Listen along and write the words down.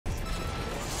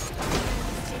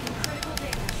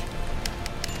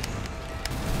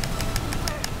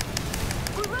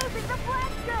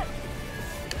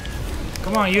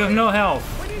Come on, you have no health.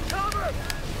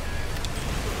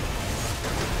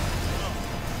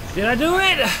 Did I do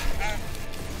it?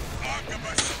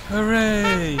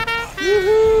 Hooray!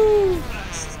 Woohoo!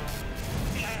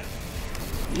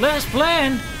 Last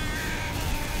plan.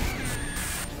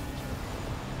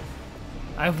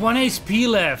 I have 1 HP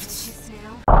left.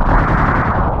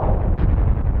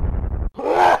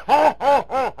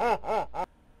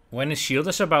 When the shield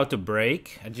is about to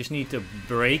break, I just need to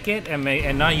break it and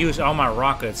not use all my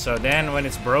rockets. So then when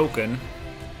it's broken,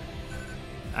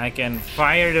 I can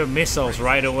fire the missiles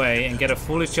right away and get a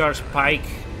fully charged pike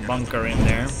bunker in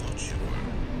there.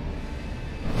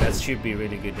 That should be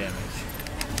really good damage.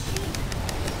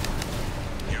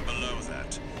 You're below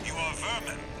that. You are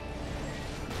vermin.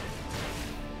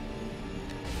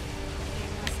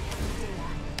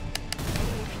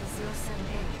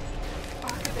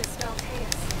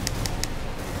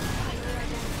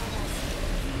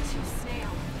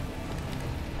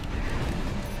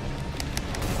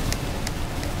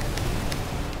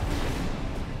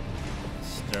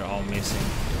 They're all missing.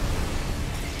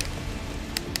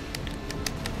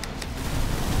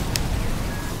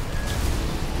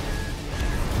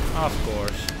 Of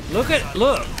course.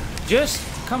 Look! Just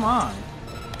come on. It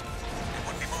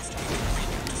would be most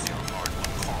inconvenient to see our hard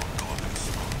one car go up in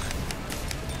smoke.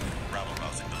 Rabble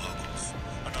rousing the locals.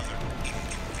 Another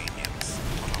inconvenience.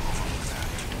 But I'll overlook that.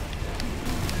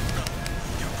 No,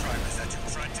 your crime is that you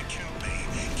tried to kill me.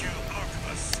 Kill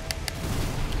Archibus.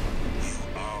 You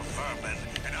are vermin,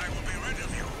 and I will be rid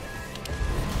of you.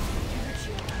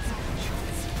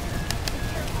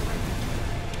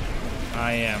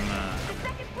 I am.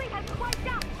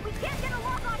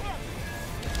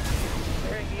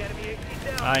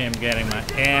 I am getting my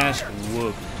ass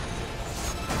whooped.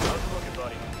 How's it looking,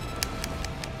 buddy?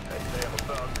 I'd say I'm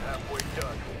about halfway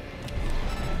done.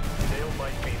 Dale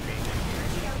might beat me.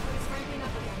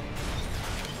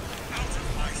 Out of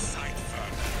my sight,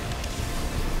 vermin.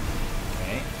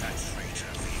 Okay. That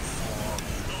traitor V4.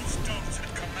 Those dogs at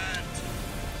command.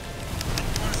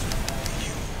 And worst of all,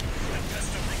 you. And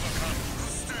Pester Rubicon who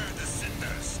stirred the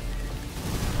cinders.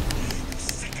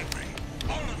 Sicken me.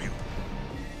 All of you.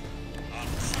 I'll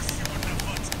crush you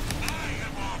underfoot. I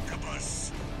am Archibus.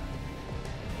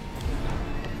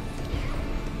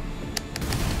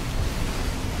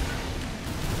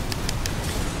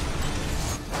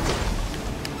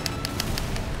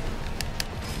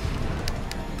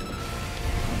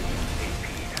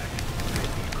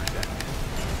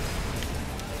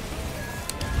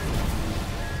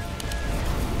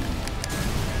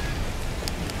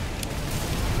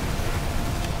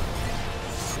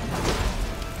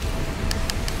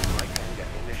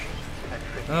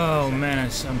 Oh man,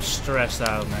 I'm stressed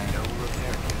out, man. No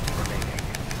repair kits remaining.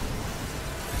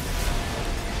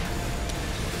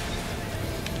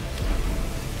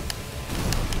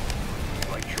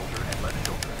 Right shoulder and left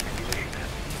shoulder ammunition.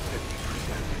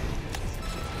 50%.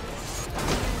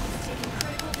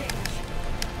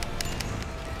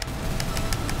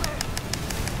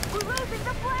 We're losing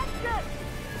the flagship!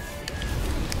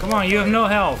 Come on, you have no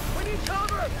health. We need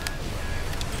cover!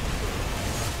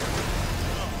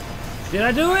 Did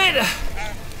I do it?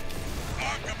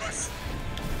 Archibus.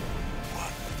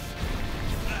 One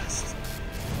last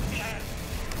plan.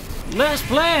 Last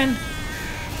plan?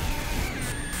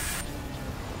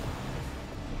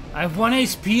 I have 1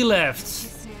 HP left.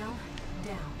 Sounds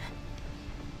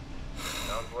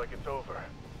like it's over.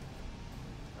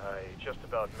 I just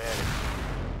about managed.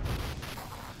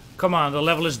 Come on, the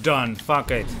level is done.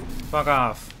 Fuck it. Fuck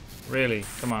off. Really?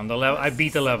 Come on, the level. I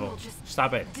beat the level.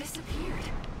 Stop it. Disappeared.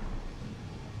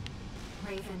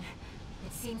 Raven,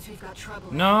 it seems we've got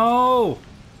trouble. No!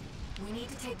 We need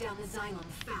to take down the Xylem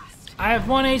fast. I have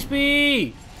 1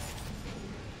 HP!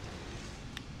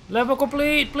 Level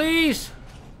complete, please!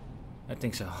 I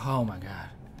think so. Oh my god.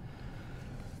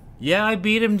 Yeah, I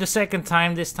beat him the second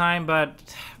time this time, but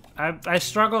I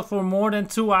struggled for more than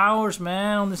 2 hours,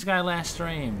 man, on this guy last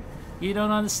stream. You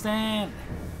don't understand.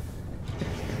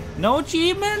 No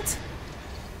achievement?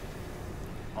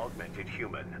 Augmented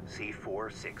human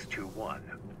C4621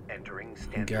 entering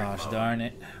standard Gosh mode. darn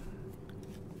it.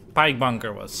 Pike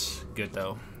bunker was good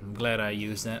though. I'm glad I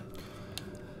used that.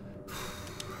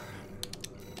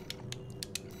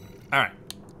 Alright.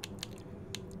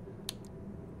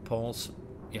 Pulse.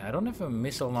 Yeah, I don't have a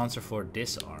missile launcher for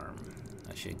disarm.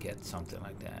 I should get something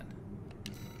like that.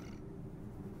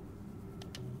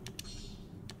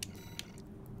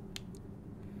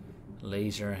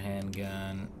 Laser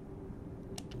handgun.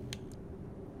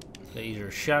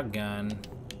 Laser shotgun.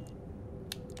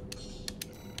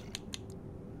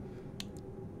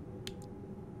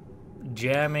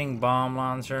 Jamming bomb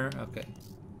launcher. Okay.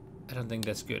 I don't think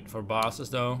that's good for bosses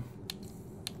though.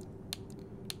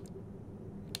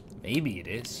 Maybe it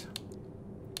is.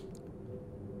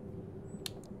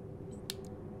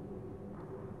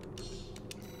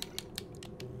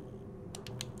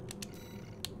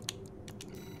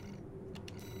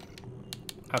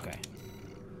 Okay.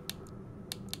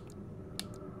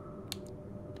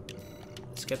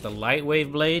 Let's get the light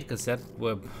wave blade, because that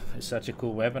is such a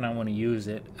cool weapon. I want to use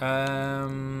it.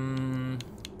 And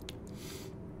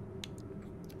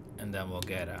then we'll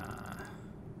get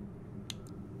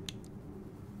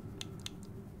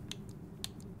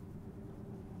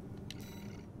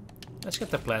let's get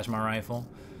the plasma rifle.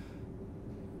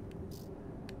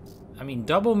 I mean,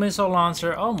 double missile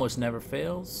launcher almost never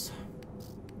fails.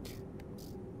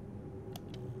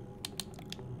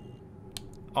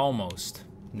 Almost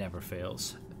never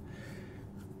fails.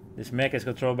 This mech is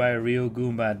controlled by a real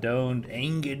Goomba. Don't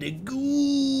anger the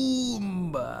Goombas.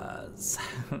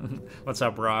 What's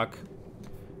up, Rock?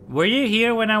 Were you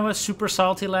here when I was super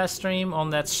salty last stream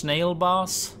on that snail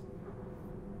boss?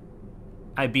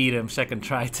 I beat him second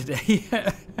try today.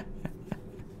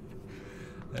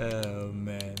 Oh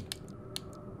man.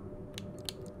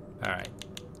 Alright.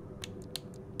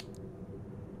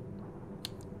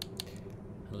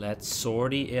 Let's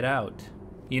sortie it out.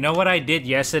 You know what I did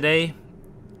yesterday?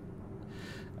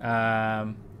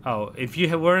 Oh, if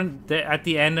you weren't at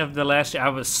the end of the last year, I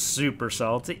was super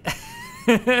salty.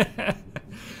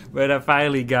 But I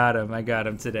finally got him. I got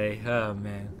him today. Oh,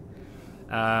 man.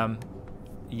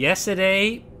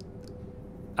 Yesterday,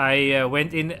 I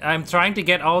went in... I'm trying to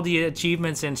get all the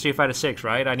achievements in Street Fighter 6,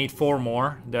 right? I need 4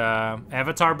 more. The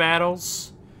avatar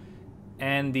battles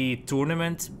and the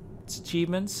tournament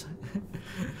achievements.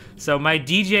 So my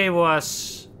DJ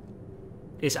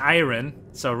is iron,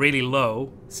 so really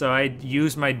low. So I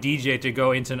used my DJ to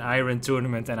go into an iron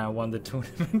tournament, and I won the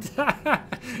tournament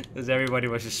because everybody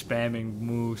was just spamming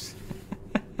moves.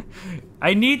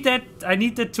 I need that. I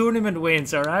need the tournament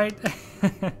wins. All right.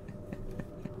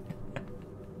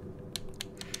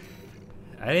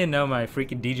 I didn't know my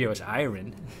freaking DJ was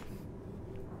iron.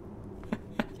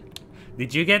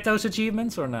 Did you get those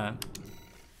achievements or not?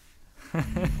 The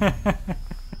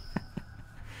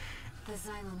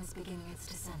Xylem is beginning its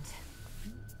descent.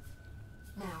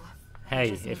 Now,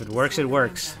 hey, if it works, it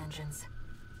works.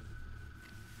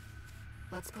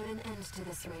 Let's put an end to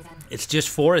this, Raven. It's just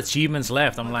 4 achievements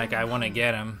left. I'm like, I want to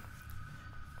get them.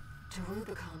 To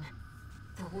Rubicon,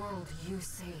 the world you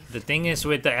saved. The thing is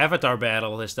with the avatar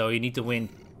battle is though you need to win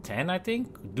 10, I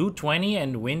think. Do 20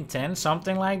 and win 10,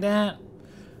 something like that.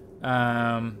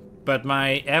 But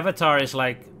my avatar is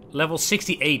like level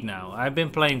 68 now. I've been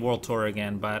playing World Tour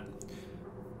again, but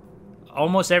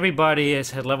almost everybody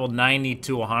is at level 90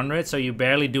 to 100, so you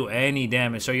barely do any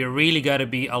damage. So you really got to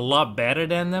be a lot better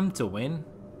than them to win.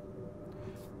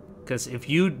 Because if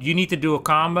you need to do a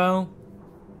combo,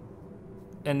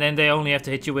 and then they only have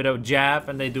to hit you with a jab,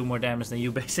 and they do more damage than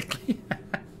you, basically.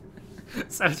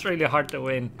 So it's really hard to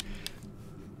win.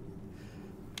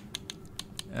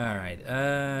 Alright,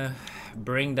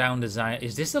 bring down the Zion.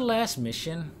 Is this the last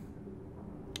mission?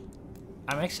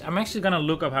 I'm actually gonna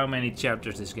look up how many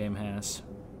chapters this game has.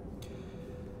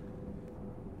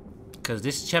 Because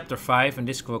this is chapter 5, and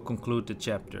this will conclude the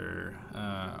chapter.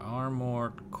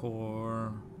 Armored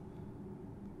Core.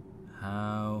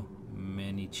 How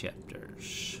many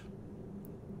chapters?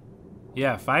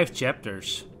 Yeah, 5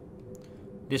 chapters.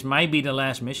 This might be the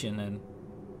last mission then.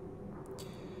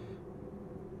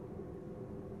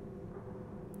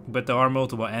 But there are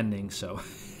multiple endings, so.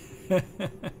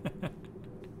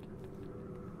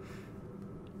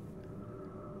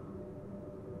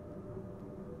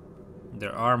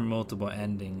 There are multiple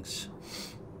endings.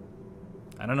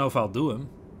 I don't know if I'll do them.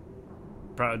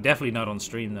 Probably, definitely not on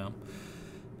stream though.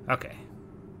 Okay.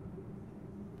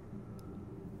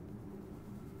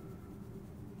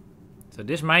 So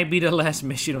this might be the last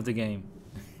mission of the game.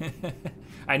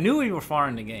 I knew we were far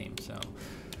in the game, so.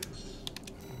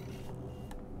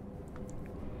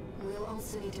 We'll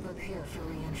also need to prepare for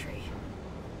re-entry.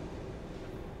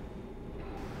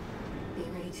 Be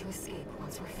ready to escape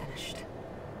once we're finished.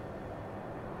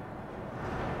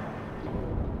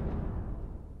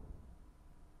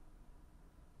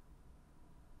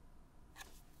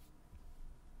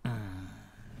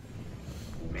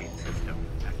 Main system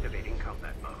activating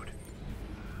combat mode.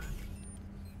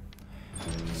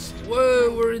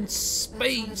 Whoa, we're in That's one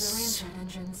of the space. ramjet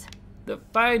engines. The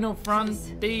final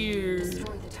frontier.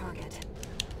 Destroy the target.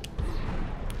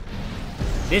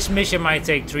 This mission might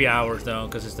take 3 hours though,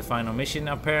 because it's the final mission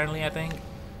apparently, I think.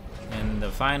 And the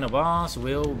final boss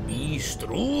will be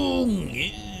strong.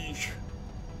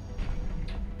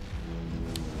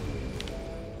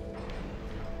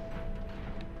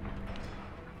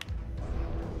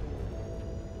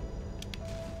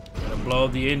 blow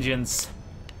up the engines.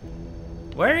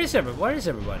 Where is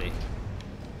everybody?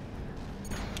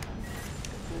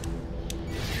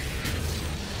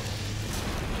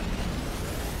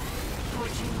 Core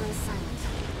chamber is silent.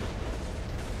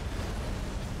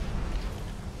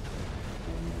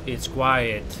 It's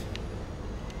quiet.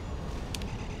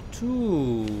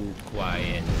 Too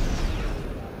quiet.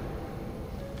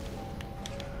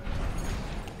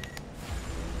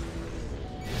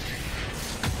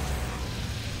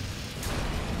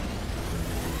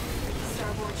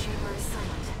 Starboard chamber is silent.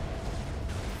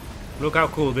 Look how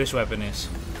cool this weapon is.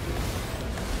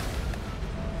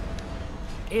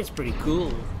 It's pretty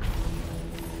cool.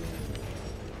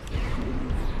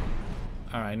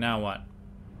 Alright, now what?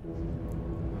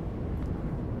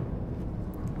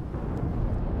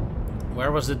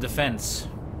 Where was the defense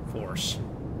force?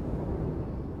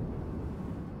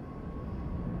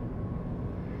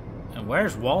 And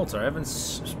where's Walter? I haven't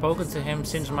spoken to him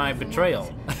since my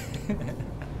betrayal.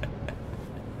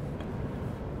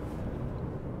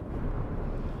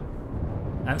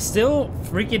 I'm still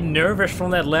freaking nervous from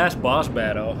that last boss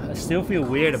battle. I still feel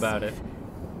weird about it.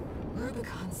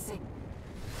 Rubicon safe.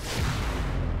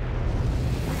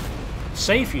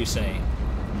 Safe, you say?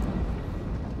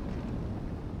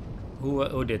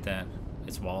 Who did that?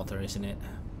 It's Walter, isn't it?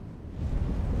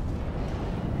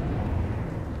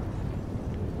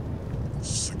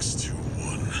 Six, two,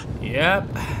 one. Yep.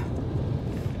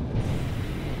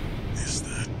 Is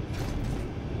that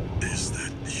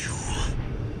you?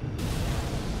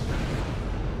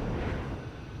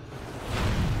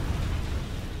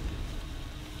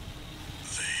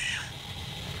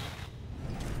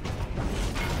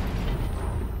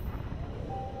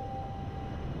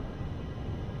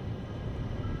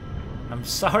 I'm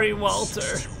sorry, Walter.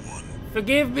 6, 2, 1.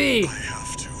 Forgive me. I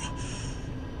have to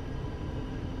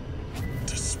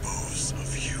dispose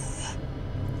of you.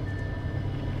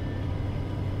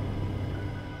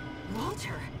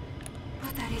 Walter,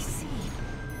 but that AC.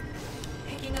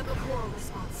 Picking up a coral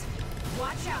response.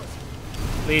 Watch out.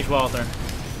 Please, Walter.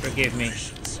 Forgive me.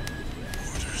 Orders.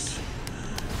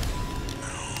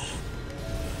 Now,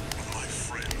 my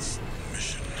friend's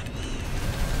mission.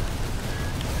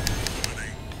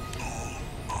 Eliminate all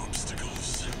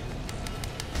obstacles.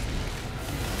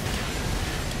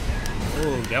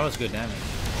 Ooh, that was good damage.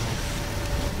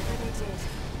 Whatever they did,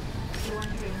 you're in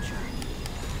danger.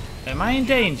 Am I in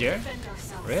danger? Defend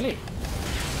ourselves. Really?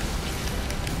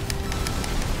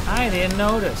 I didn't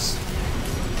notice.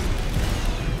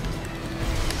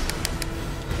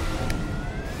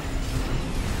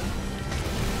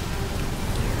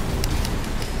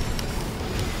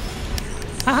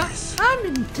 Haha, I'm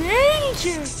in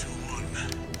danger. 6, 2, 1.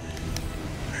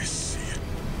 I see it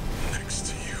next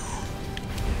to you.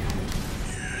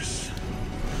 Yes.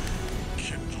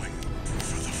 Kindling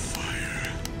for the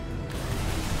fire.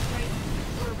 Right,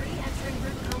 we're re-entering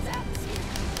Rubicon's atmosphere.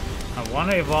 I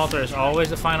wonder if Walter is always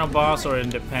the final boss or it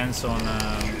depends on...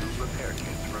 Repair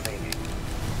kits remaining.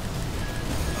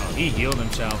 Oh, he healed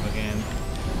himself again.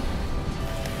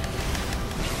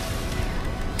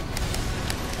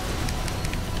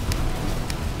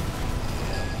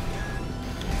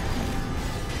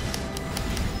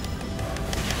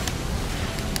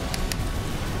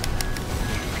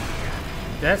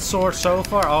 That sword so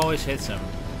far always hits him.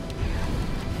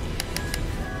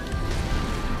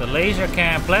 The laser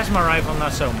cannon, plasma rifle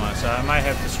not so much, so I might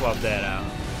have to swap that out.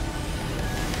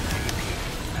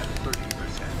 At 30%.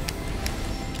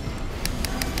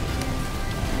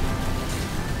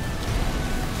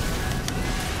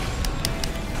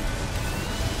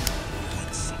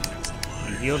 When something's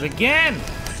alive, He healed again! it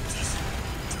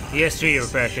doesn't die. He has 3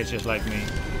 repair kits just like me. You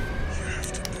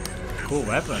have to bring Cool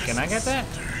weapon, can I get that?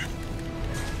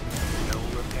 No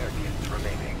repair kits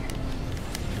remaining.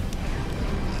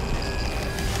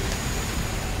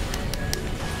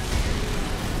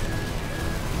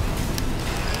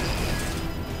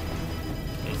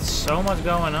 It's so much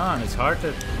going on, it's hard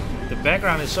to... The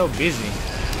background is so busy.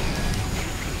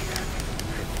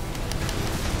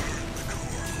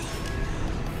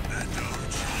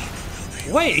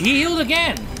 Wait, he healed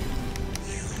again! You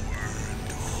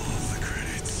earned all the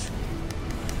credits.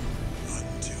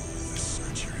 Undo the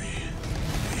surgery.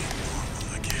 Be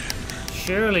normal again.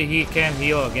 Surely he can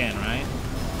heal again, right?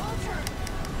 Walter,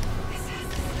 this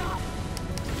has to stop.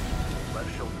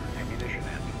 Left shoulder ammunition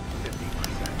at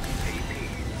 50%. AP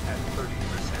at 30%.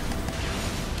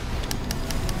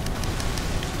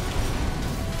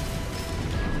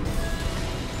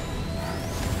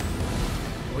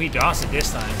 We does it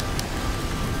this time.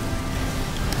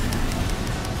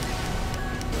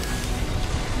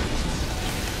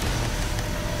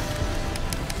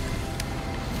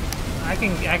 I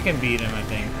can beat him, I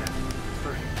think.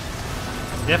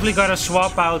 Definitely gotta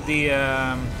swap out the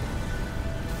That's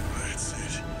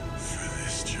it for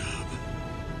this job.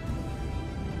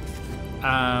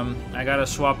 I gotta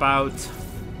swap out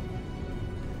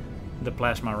the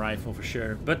plasma rifle for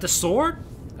sure. But the sword,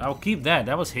 I'll keep that.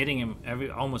 That was hitting him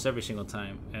almost every single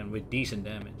time and with decent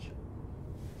damage.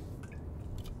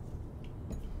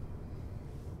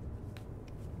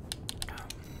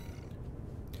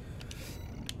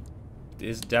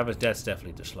 That's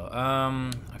definitely too slow. I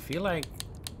feel like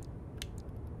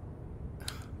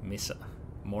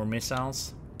more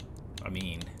missiles. I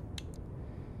mean,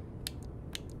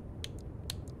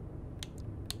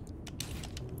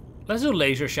 let's do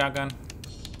laser shotgun.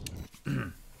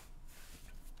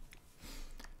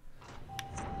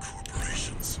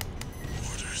 Corporations.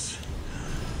 Orders.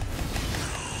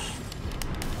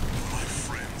 My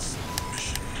friend's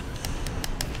mission.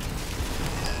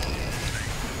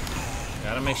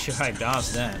 Gotta make sure I dodge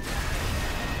that.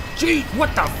 Gee,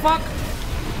 what the fuck?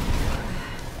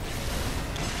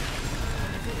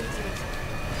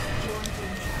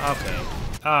 Okay,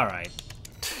 alright.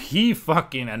 He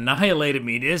fucking annihilated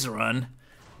me this run.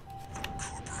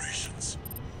 Corporations.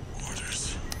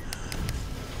 Orders.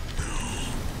 No.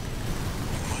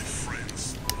 My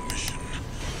friend's mission.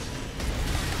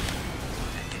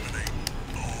 Eliminate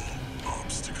all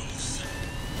obstacles.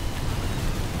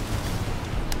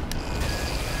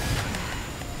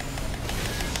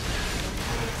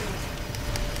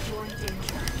 You're in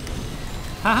danger.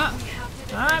 Haha, We have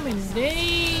to I'm in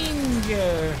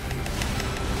danger.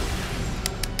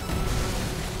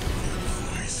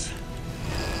 Voice.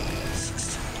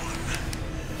 61.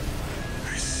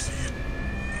 I see it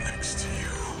next to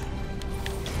you.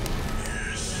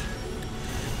 Yes.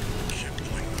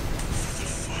 Kindling for the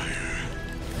fire.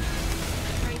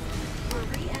 Raven, we're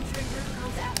re-entering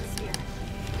Rubicon's atmosphere.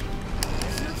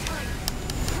 There's no time.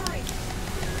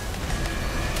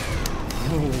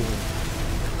 Hurry!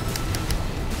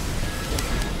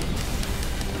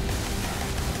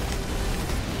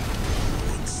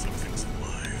 Once something's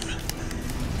alive,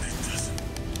 it doesn't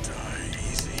die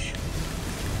easy. You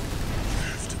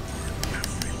have to burn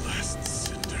every last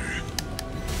cinder.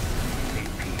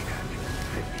 AP at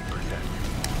 50%.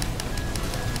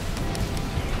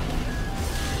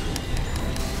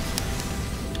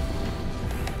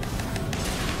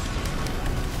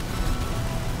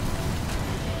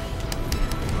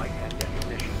 Light and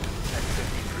ammunition at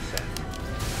 50%.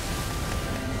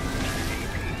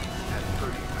 AP at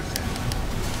 30%.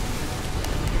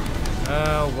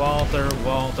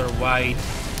 Walter White.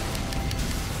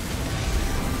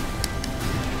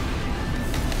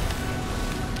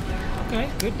 Okay,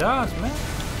 good dodge, man. AP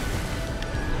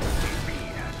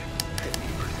at 50%.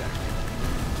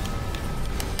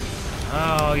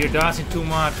 Oh, you're dodging too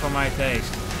much for my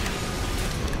taste.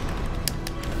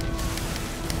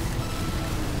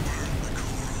 Burn the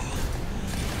coral,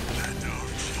 and our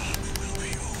job will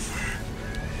be over.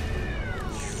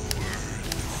 You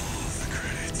earned all the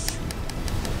credits.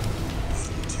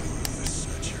 Undo the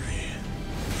surgery.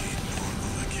 Be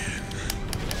normal again.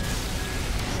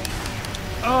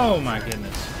 Oh my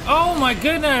goodness. Oh my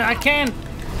goodness, I can't. AP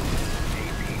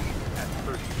at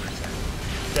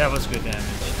 30%. That was good damage.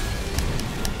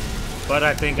 But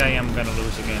I think I am gonna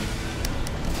lose again.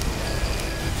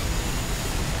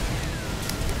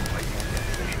 Light and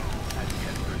ammunition at 10%.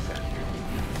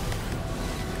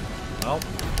 Well,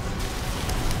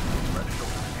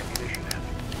 Reticle ammunition at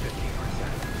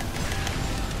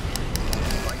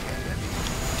 50%. Light and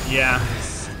ammunition. yeah.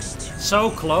 6-2. So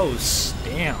close.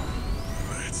 Damn.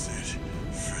 That's it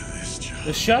for this job.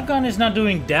 The shotgun is not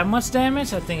doing that much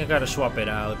damage. I think I gotta swap it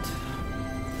out.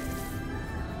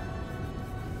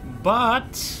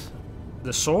 But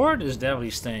the sword is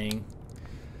definitely staying.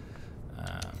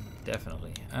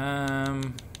 Definitely.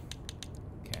 Okay.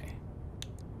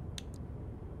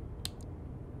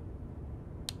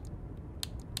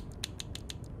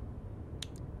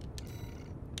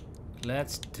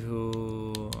 Let's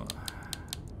do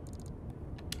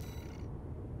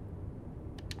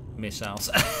missiles.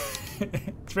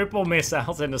 Triple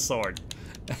missiles and a sword.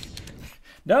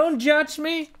 Don't judge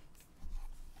me.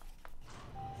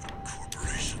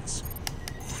 Corporations.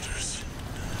 Orders.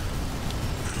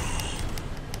 No.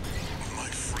 My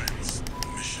friend's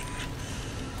mission.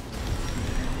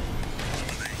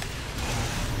 Eliminate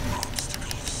all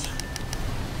obstacles.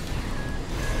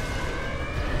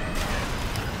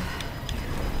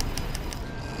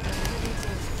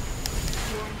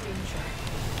 You're in danger.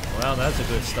 Well, that's a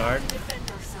good start.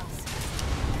 Defend ourselves.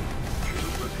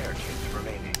 2 repair kits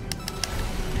remaining.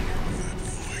 That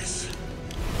voice.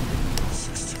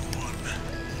 621.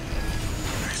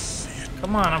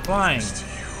 Come on, I'm flying. Yes.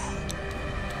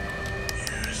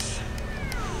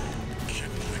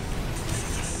 Kindling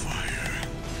for the fire.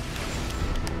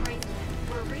 Right.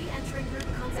 We're re-entering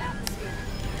Rubicon's atmosphere.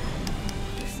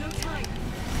 There's no time.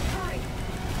 Hurry.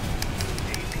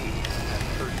 AP at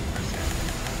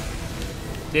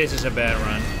 30%. This is a bad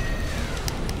run.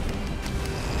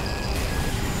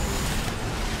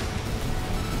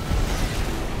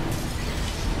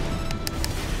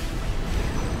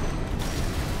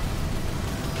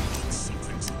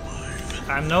 Something's alive.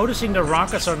 I'm noticing the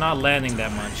rockets are not landing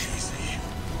that much.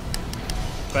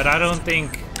 But I don't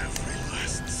think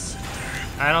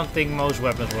most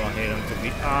weapons will hit him, to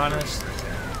be honest.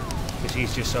 Because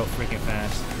he's just so freaking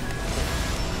fast.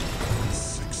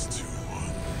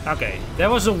 621 Okay, that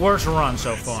was the worst run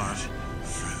so far.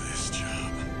 for this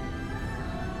job.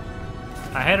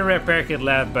 I had a repair kit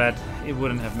left, but it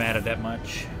wouldn't have mattered that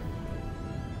much.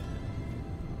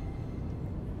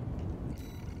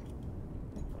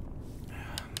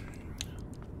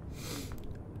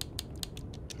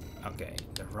 Okay,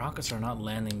 the rockets are not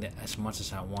landing as much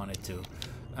as I wanted to.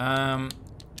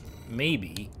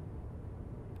 Maybe.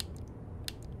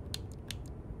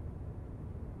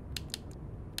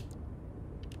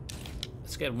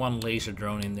 Let's get one laser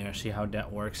drone in there, see how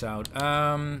that works out.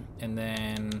 And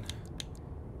then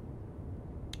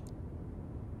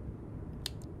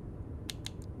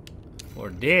for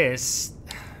this,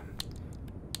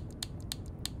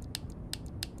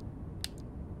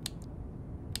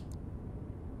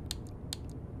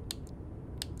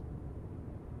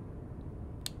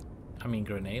 I mean,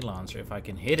 grenade launcher, if I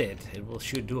can hit it,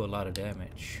 should do a lot of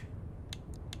damage.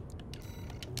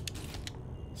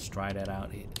 Let's try that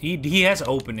out. He has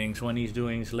openings when he's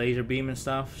doing his laser beam and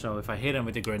stuff, so if I hit him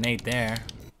with the grenade there,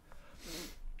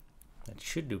 that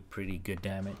should do pretty good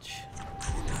damage.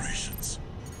 Corporations.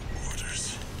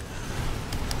 Orders.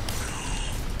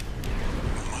 No.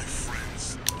 My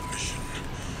friend's mission.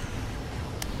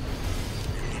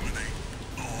 Eliminate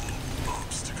all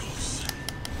obstacles.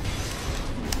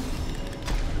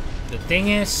 The thing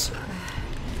is,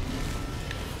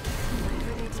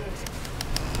 Whatever they did,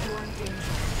 you're in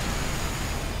danger.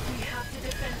 We have to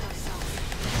defend ourselves.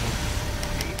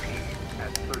 AP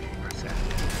at 30%.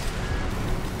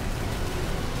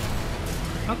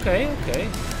 okay.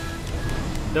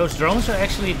 Those drones are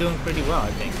actually doing pretty well,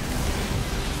 I think.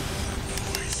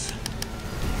 Voice.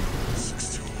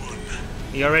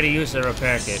 621. He already used the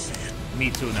repair kit. Me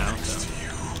too now, so. To you.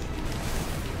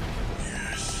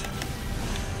 Yes.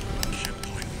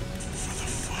 Kindling for the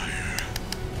fire.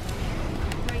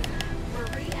 Right. We're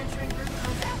re-entering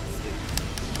Rubicon's atmosphere.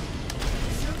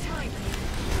 There's no time.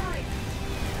 Hurry.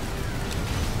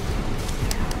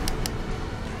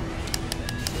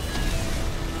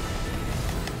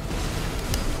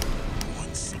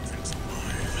 Once something's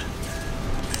alive,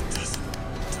 it doesn't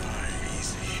die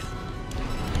easy.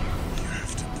 You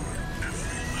have to burn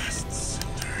every last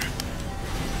cinder.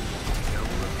 No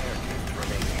repair kits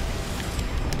remaining.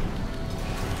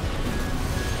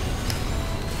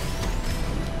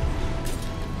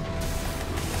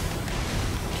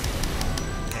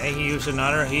 Okay, he used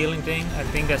another healing thing. I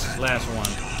think that's his last one.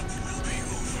 Job will be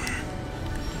over.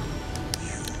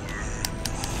 You earned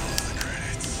all the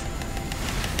credits.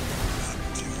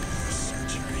 Until the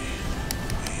surgery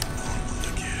made normal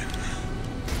again.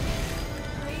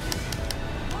 Raven.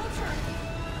 Walter.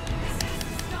 This has to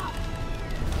stop.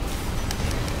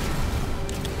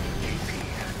 AP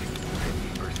at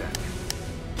 50%.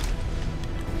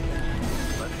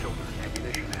 Left shoulder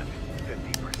ammunition at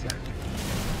 50%.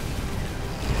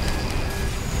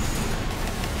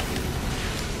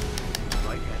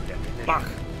 Right hand ammunition Fuck,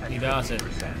 at he does it.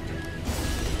 50%.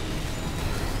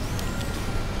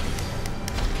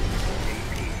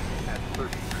 AP at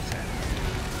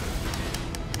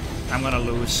 30%. I'm gonna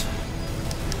lose.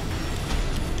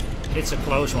 It's a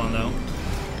close one though.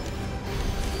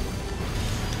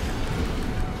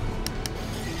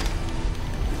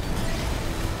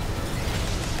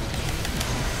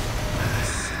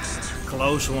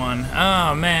 Close one.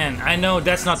 Oh man, I know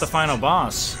that's not the final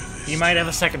boss. He might have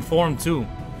a second form too.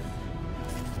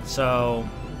 So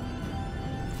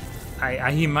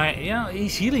he might, yeah,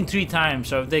 he's healing 3 times,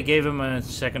 so if they gave him a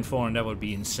second form, that would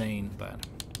be insane, but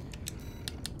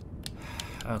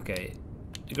okay.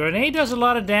 The grenade does a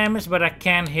lot of damage, but I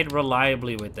can't hit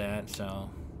reliably with that, so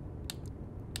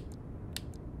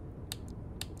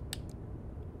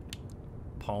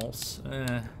pulse.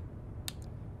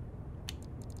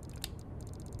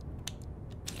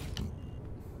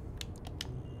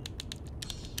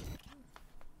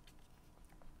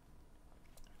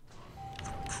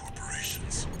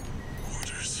 Corporations.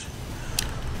 Orders.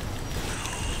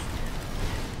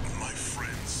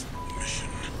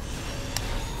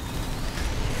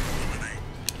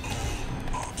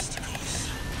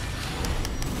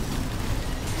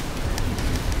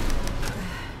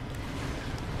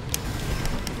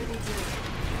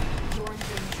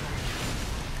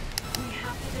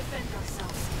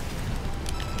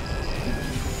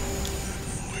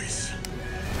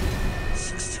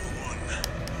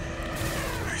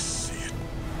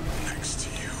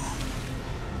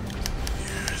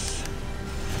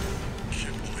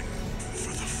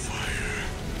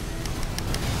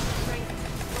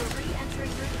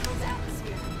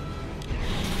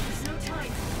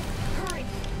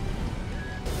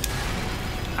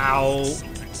 Ow!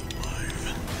 Something's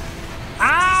alive.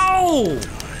 Ow! Die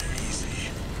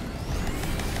easy.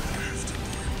 I have to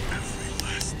burn every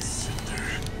last cinder.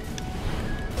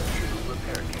 2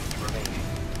 repair kits remaining.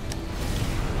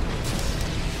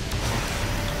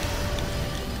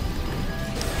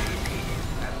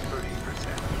 At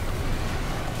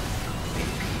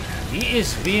 30%. He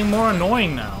is being more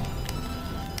annoying now.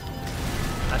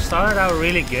 I started out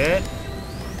really good.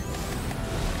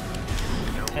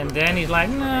 And then he's like,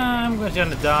 nah, I'm just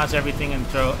gonna dodge everything and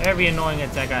throw every annoying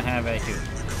attack I have at you.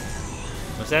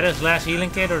 Was that his last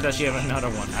healing kit, or does he have another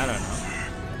one? I don't know.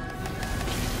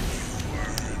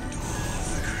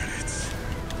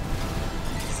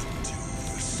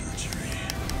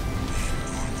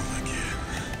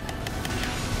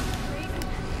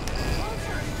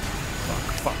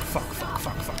 Fuck, fuck, fuck,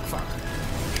 fuck, fuck, fuck.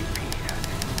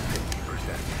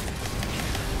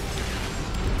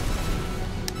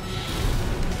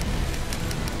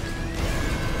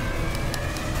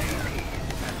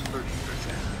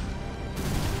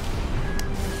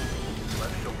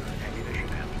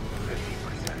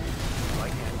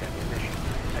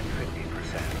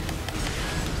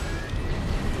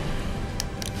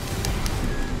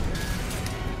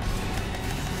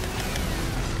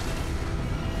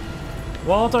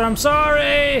 Walter, I'm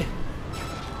sorry!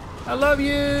 I love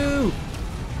you!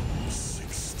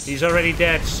 He's already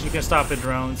dead, so you can stop the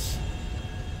drones.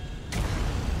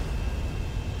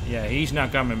 Yeah, he's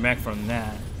not coming back from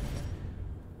that.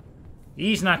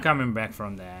 He's not coming back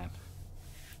from that.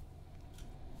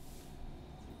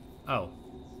 Oh,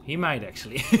 he might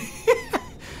actually.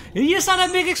 You just had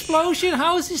a big explosion?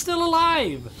 How is he still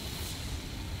alive?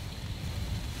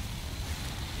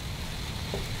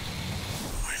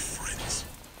 My friend's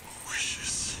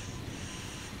wishes.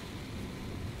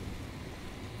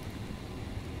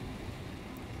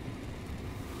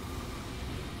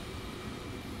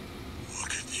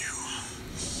 Look at you,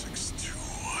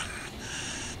 621.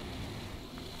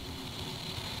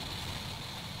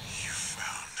 You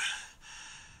found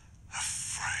a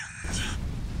friend.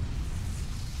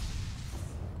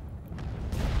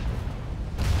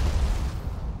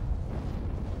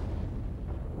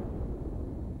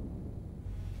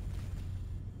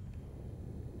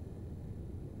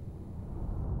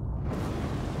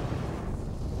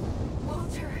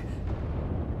 Walter.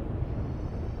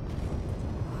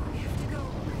 I have to go,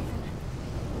 Raven.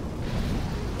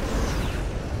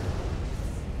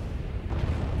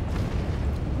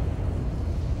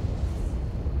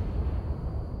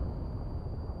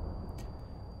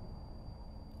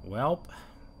 Welp.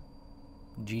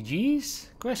 GG's?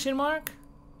 Question mark?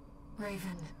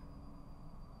 Raven.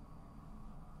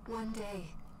 One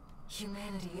day,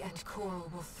 humanity and Coral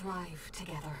will thrive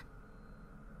together.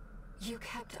 You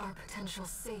kept our potential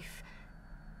safe.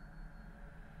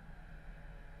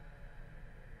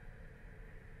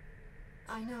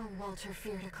 I know Walter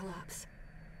feared a collapse.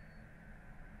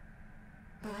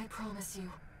 But I promise you,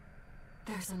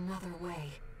 there's another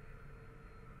way.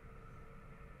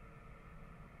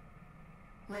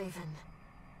 Raven.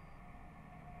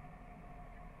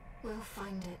 We'll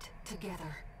find it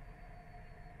together.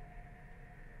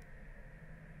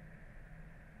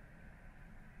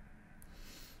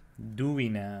 Do we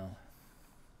now?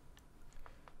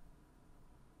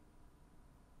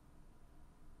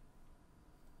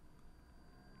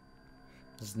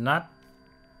 It's not.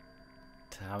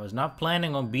 I was not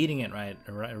planning on beating it right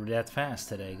that fast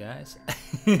today, guys.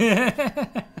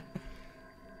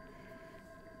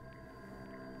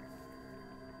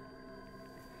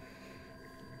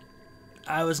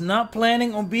 I was not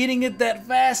planning on beating it that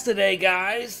fast today,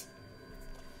 guys.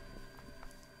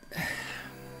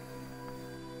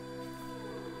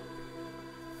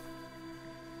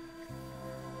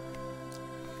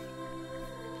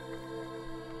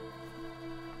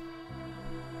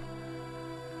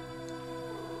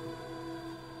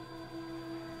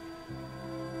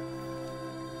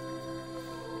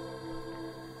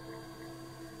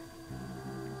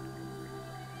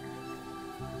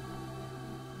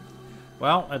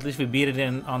 Well, at least we beat it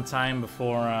in on time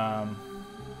before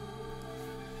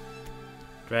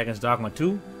Dragon's Dogma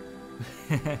 2.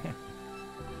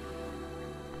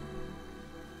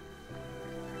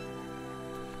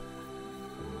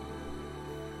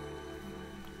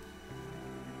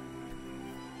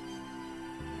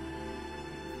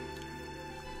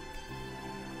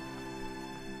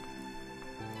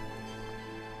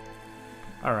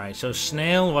 Alright, so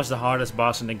Snail was the hardest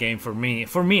boss in the game for me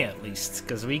at least,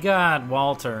 because we got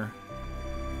Walter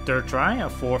third try or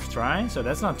fourth try, so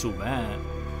that's not too bad.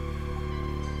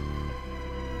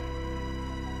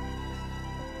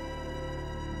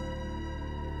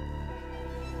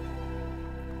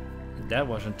 That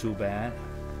wasn't too bad.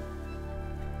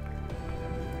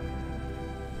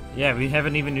 Yeah, we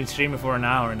haven't even been streaming for an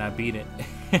hour and I beat it.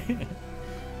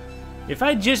 If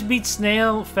I just beat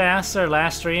Snail faster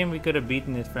last stream, we could have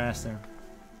beaten it faster.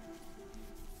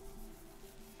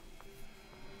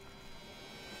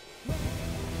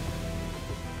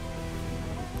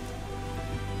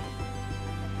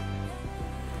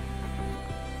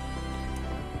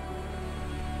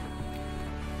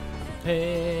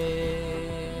 Hey.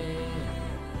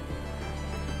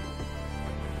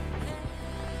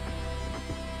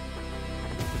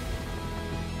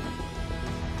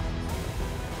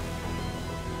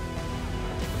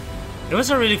 It was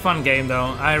a really fun game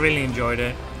though. I really enjoyed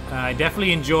it. I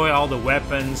definitely enjoy all the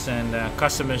weapons and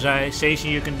customization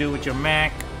you can do with your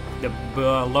mech, the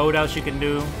loadouts you can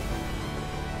do.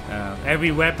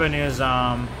 Every weapon is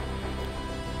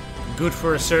good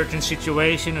for a certain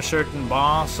situation, a certain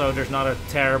boss, so there's not a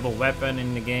terrible weapon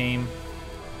in the game.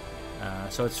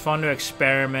 So it's fun to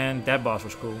experiment. That boss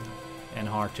was cool and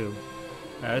hard too.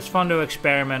 It's fun to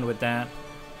experiment with that.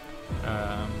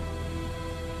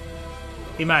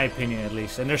 In my opinion, at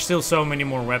least. And there's still so many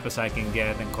more weapons I can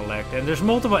get and collect. And there's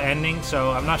multiple endings, so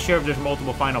I'm not sure if there's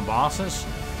multiple final bosses.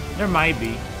 There might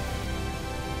be.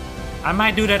 I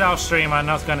might do that off stream. I'm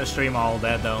not gonna stream all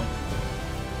that though.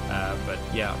 But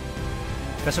yeah.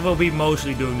 Because I will be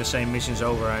mostly doing the same missions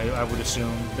over, I would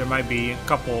assume. There might be a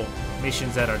couple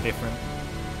missions that are different.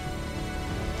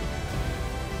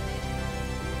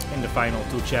 In the final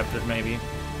 2 chapters maybe.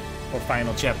 Or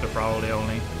final chapter probably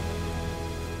only.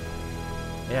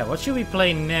 Yeah, what should we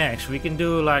play next? We can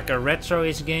do like a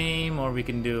retro-ish game, or we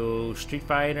can do Street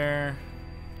Fighter.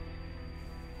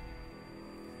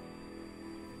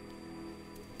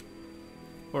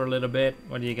 For a little bit.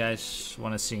 What do you guys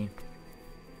want to see?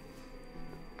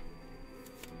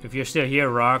 If you're still here,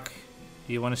 Rock,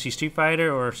 do you want to see Street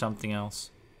Fighter or something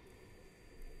else?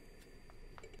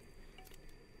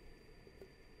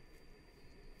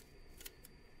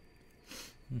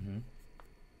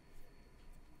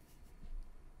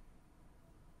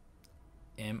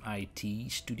 MIT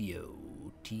Studio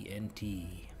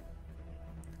TNT.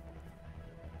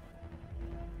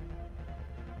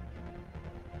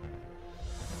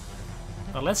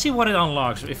 Well, let's see what it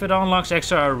unlocks. If it unlocks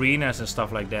extra arenas and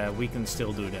stuff like that, we can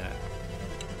still do that.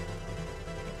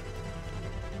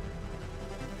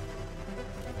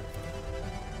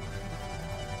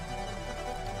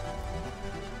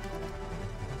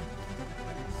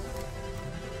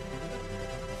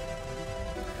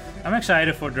 I'm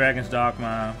excited for Dragon's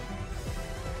Dogma.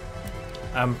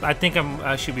 I think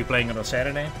I should be playing it on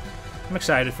Saturday. I'm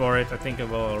excited for it. I think I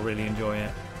will really enjoy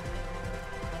it.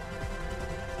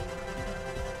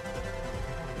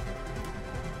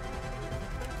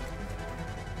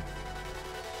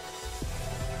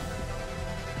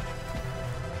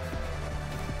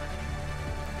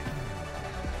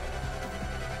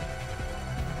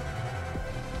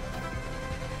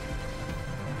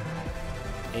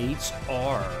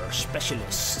 HR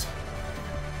Specialist.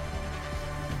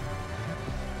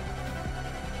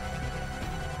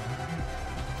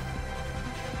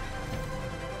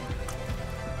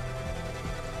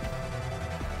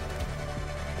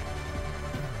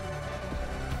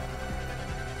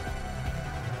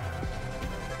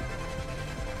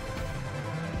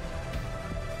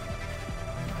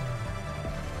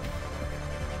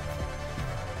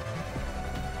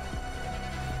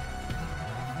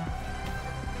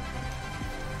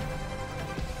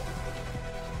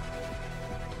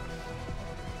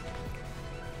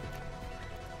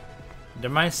 There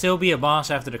might still be a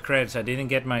boss after the credits. I didn't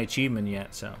get my achievement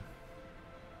yet, so.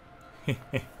 I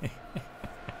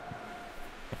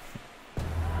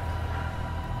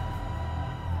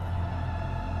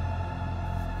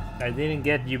didn't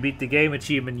get you beat the game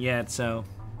achievement yet, so.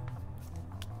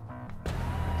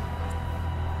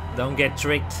 Don't get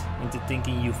tricked into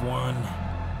thinking you've won.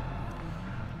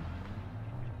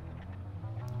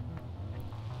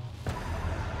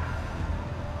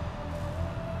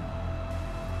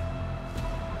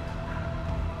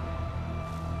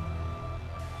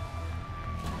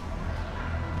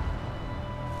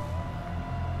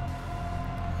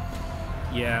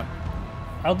 Yeah,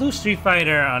 I'll do Street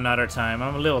Fighter another time.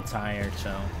 I'm a little tired,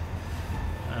 so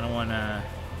I don't want to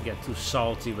get too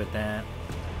salty with that.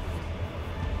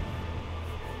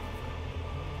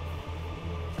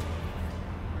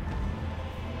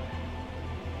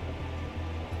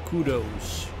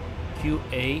 Kudos.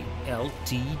 QALTD.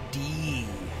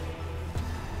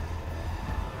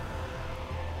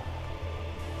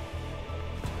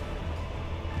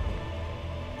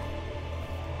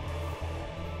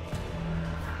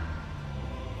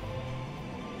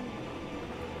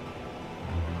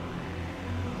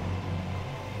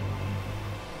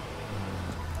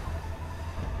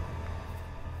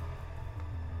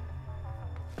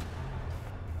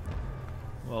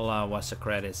 We'll watch the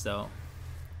credits though.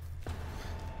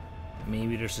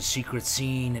 Maybe there's a secret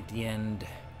scene at the end.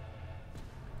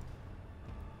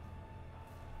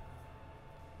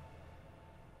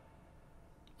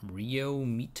 Rio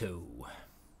Mito.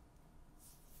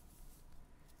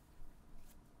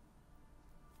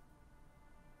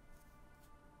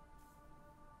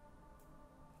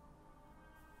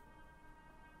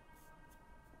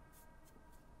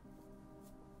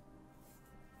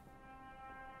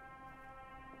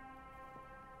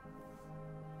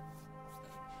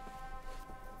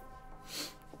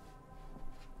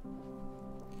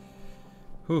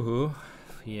 Hoo-hoo.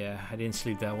 Yeah, I didn't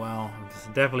sleep that well. I'm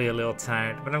definitely a little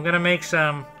tired. But I'm gonna make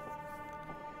some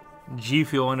G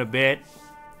Fuel in a bit.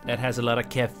 That has a lot of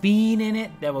caffeine in it.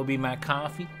 That will be my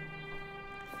coffee.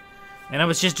 And I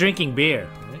was just drinking beer.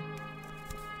 Right?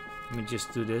 Let me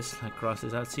just do this. I cross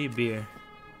this out. See, beer.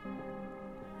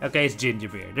 Okay, it's ginger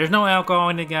beer. There's no alcohol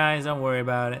in it, guys. Don't worry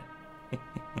about it.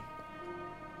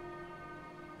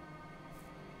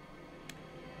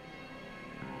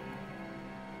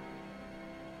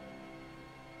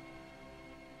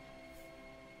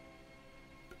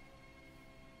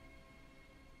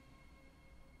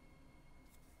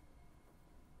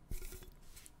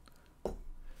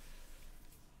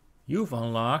 You've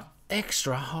unlocked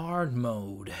extra hard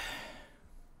mode.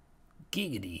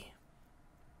 Giggity.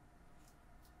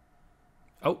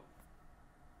 Oh.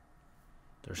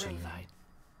 There's a light.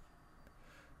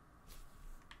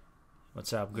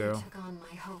 What's up, girl? You took on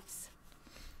my hopes.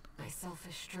 My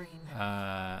selfish dream.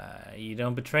 You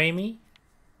don't betray me?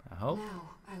 I hope. Now,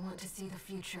 I want to see the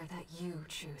future that you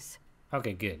choose.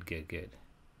 Okay, good, good, good.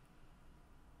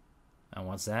 And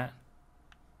what's that?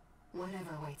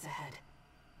 Whatever waits ahead.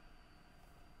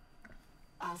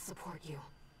 I'll support you.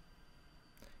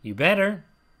 You better.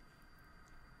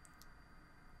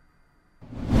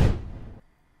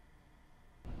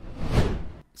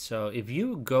 So if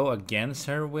you go against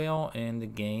her will in the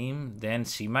game, then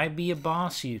she might be a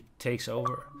boss. She takes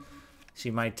over.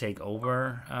 She might take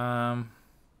over.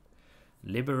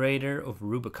 Liberator of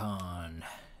Rubicon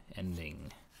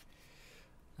ending.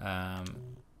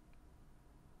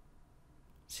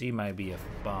 She might be a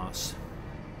boss.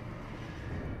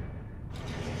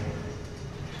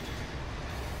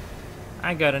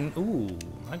 I got a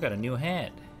new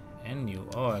head and new.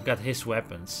 Oh, I got his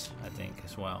weapons, I think,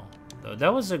 as well. So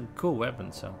that was a cool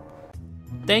weapon. So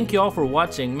thank you all for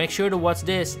watching. Make sure to watch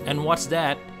this and watch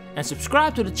that, and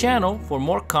subscribe to the channel for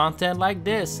more content like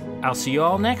this. I'll see you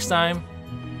all next time.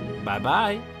 Bye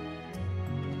bye.